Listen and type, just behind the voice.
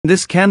In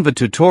this Canva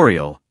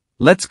tutorial,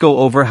 let's go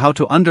over how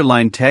to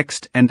underline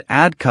text and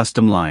add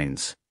custom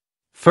lines.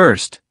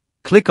 First,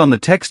 click on the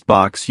text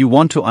box you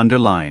want to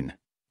underline.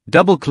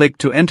 Double-click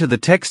to enter the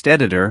text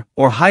editor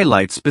or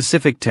highlight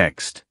specific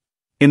text.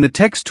 In the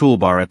text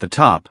toolbar at the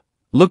top,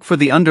 look for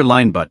the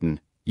Underline button,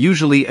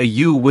 usually a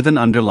U with an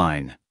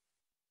underline.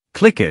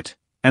 Click it,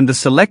 and the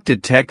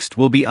selected text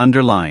will be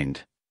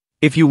underlined.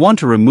 If you want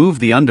to remove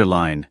the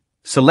underline,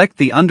 select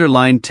the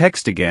Underline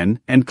Text again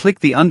and click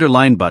the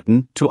Underline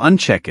button to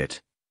uncheck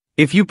it.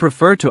 If you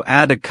prefer to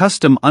add a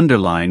custom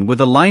underline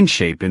with a line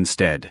shape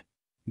instead,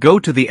 go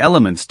to the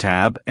Elements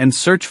tab and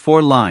search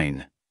for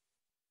Line.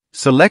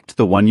 Select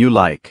the one you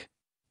like.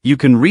 You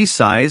can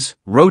resize,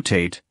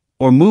 rotate,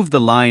 or move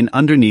the line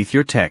underneath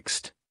your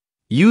text.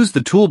 Use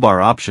the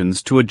toolbar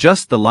options to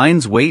adjust the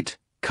line's weight,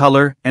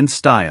 color, and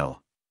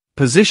style.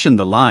 Position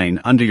the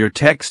line under your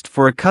text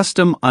for a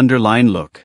custom underline look.